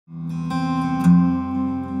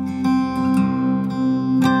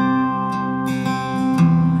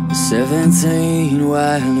17,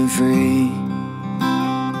 wild and free,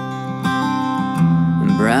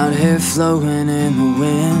 and brown hair flowing in the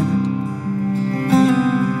wind,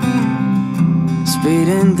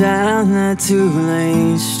 speeding down that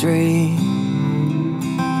two-lane street.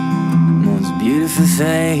 Most beautiful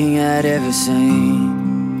thing I'd ever seen.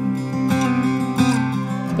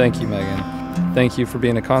 Thank you, Megan. Thank you for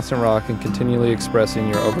being a constant rock and continually expressing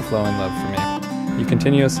your overflowing love for me. You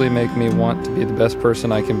continuously make me want to be the best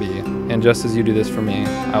person I can be, and just as you do this for me,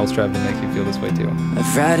 I will strive to make you feel this way too. A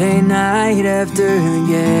Friday night after the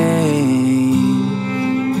game,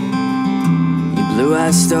 your blue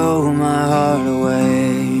eyes stole my heart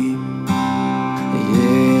away.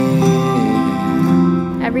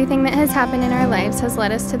 Yeah. Everything that has happened in our lives has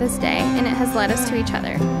led us to this day, and it has led us to each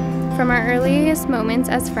other. From our earliest moments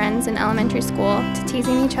as friends in elementary school, to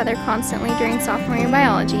teasing each other constantly during sophomore year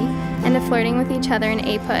biology, and to flirting with each other in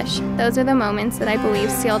A-Push, those are the moments that I believe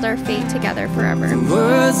sealed our fate together forever. The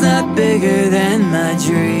world's not bigger than my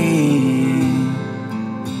dream,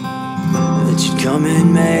 that you'd come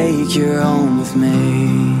and make your home with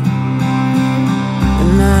me.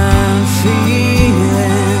 And I'm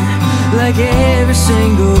feeling like every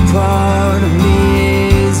single part of me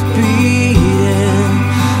is beating.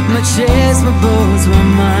 My chest, my bones, my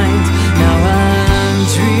mind. Now I'm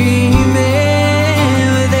dreaming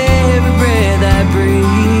with every breath I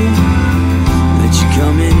breathe, that you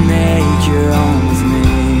come and make your home with me,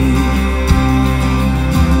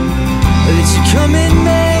 that you come and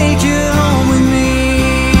make your home with me.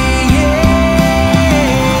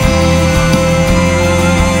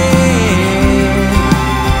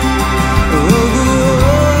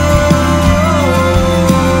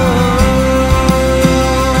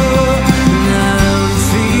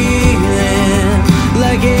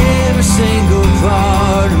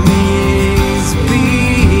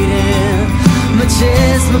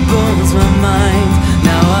 My bones, my mind.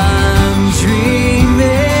 Now I'm dreaming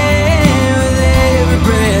with every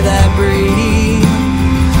breath I breathe,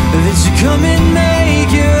 that you come and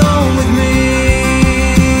make your home with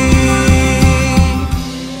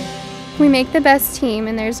me. We make the best team,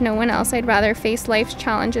 and there's no one else I'd rather face life's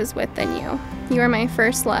challenges with than you. You are my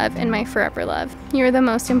first love and my forever love. You are the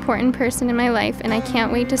most important person in my life, and I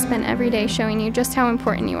can't wait to spend every day showing you just how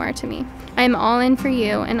important you are to me. I am all in for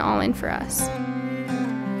you and all in for us.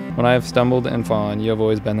 When I have stumbled and fallen, you have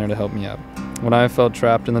always been there to help me up. When I have felt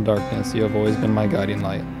trapped in the darkness, you have always been my guiding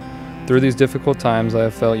light. Through these difficult times, I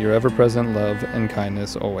have felt your ever-present love and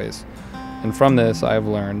kindness always. And from this, I have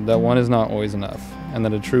learned that one is not always enough, and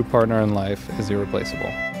that a true partner in life is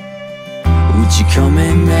irreplaceable. Would you come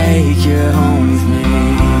and make your home with me?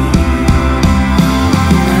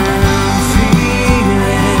 I'm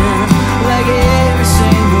feeling like every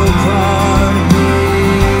single part of me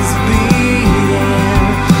is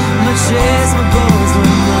beating. My chest, my bones, my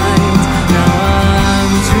mind. Now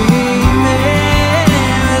I'm dreaming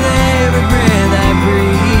with every breath I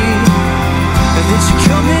breathe, that you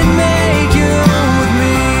come and make your home with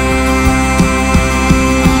me.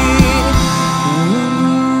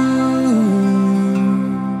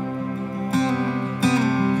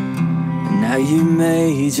 And now you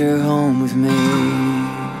made your home with me.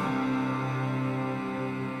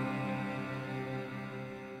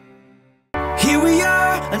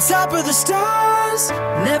 On top of the stars,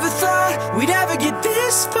 never thought we'd ever get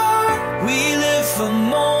this far. We live for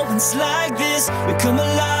moments like this, we come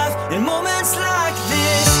alive in moments like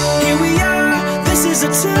this. Here we are, this is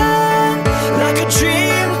a time, like a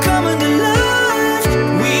dream coming to life.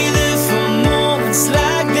 We live for moments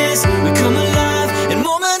like this, we come alive in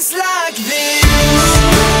moments like this.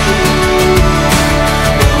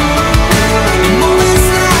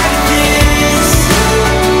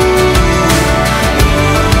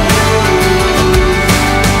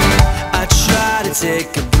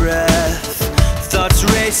 Take a breath, thoughts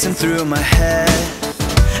racing through my head.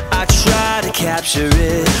 I try to capture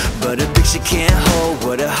it, but a picture can't hold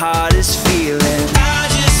what a heart is feeling. I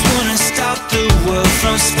just wanna stop the world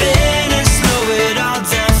from spinning, slow it all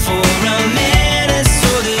down for a minute,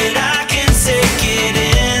 so that I can take it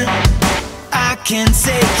in. I can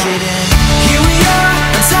take it in. Here we are,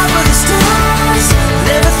 on top of the stars.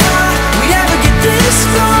 Never thought we'd ever get this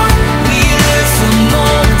far. We live for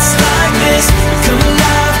moments like this, we come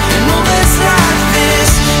alive in moments like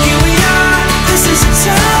this. Here we are, this is a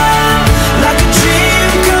time, like a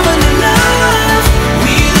dream coming to life.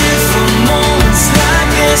 We live for moments like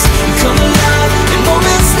this, we come alive in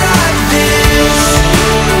moments like this.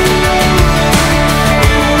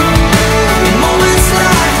 In moments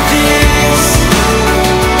like this.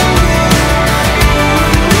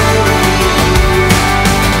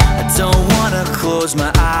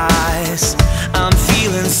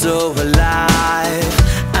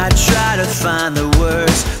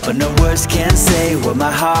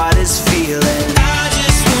 heart is feeling. I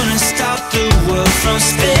just wanna stop the world from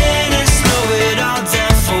spinning, slow it all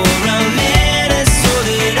down for a minute, so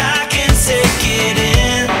that I can take it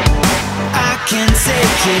in. I can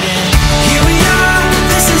take it in. Here we are,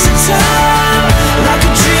 this is the time.